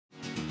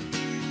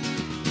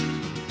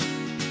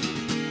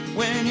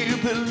When you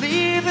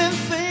believe in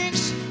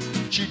things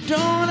that you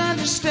don't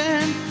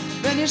understand,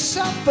 then you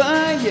suffer,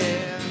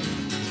 yeah.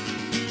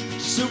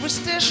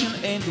 Superstition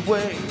ain't the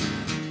way.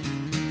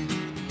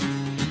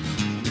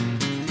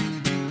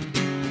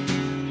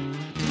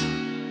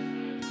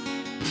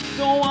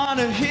 Don't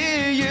wanna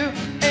hear you,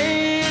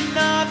 ain't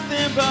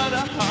nothing but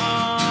a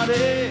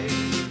heartache,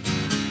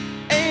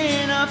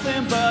 ain't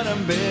nothing but a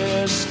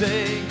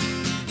mistake.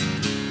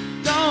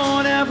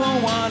 Don't ever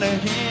wanna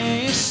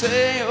hear you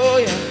say, oh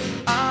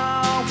yeah,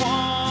 I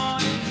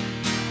want it.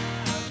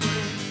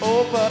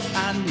 Oh, but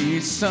I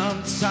need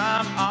some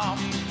time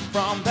off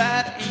from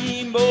that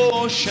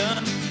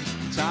emotion.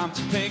 Time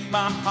to pick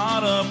my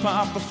heart up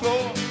off the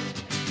floor.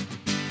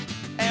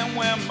 And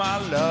when my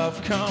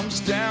love comes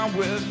down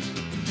with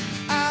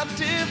our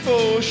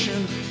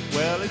devotion,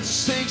 well, it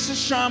takes a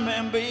strong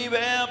man, baby,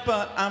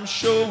 but I'm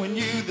showing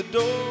you the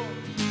door.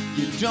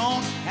 You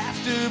don't have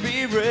to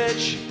be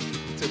rich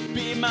to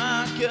be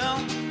my girl.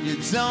 You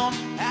don't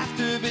have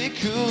to be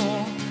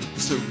cool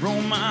to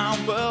rule my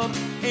world.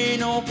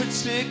 Ain't no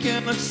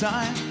particular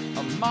time,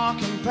 a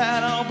marking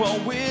pattern,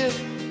 but with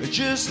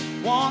just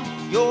want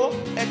your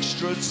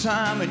extra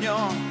time and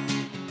your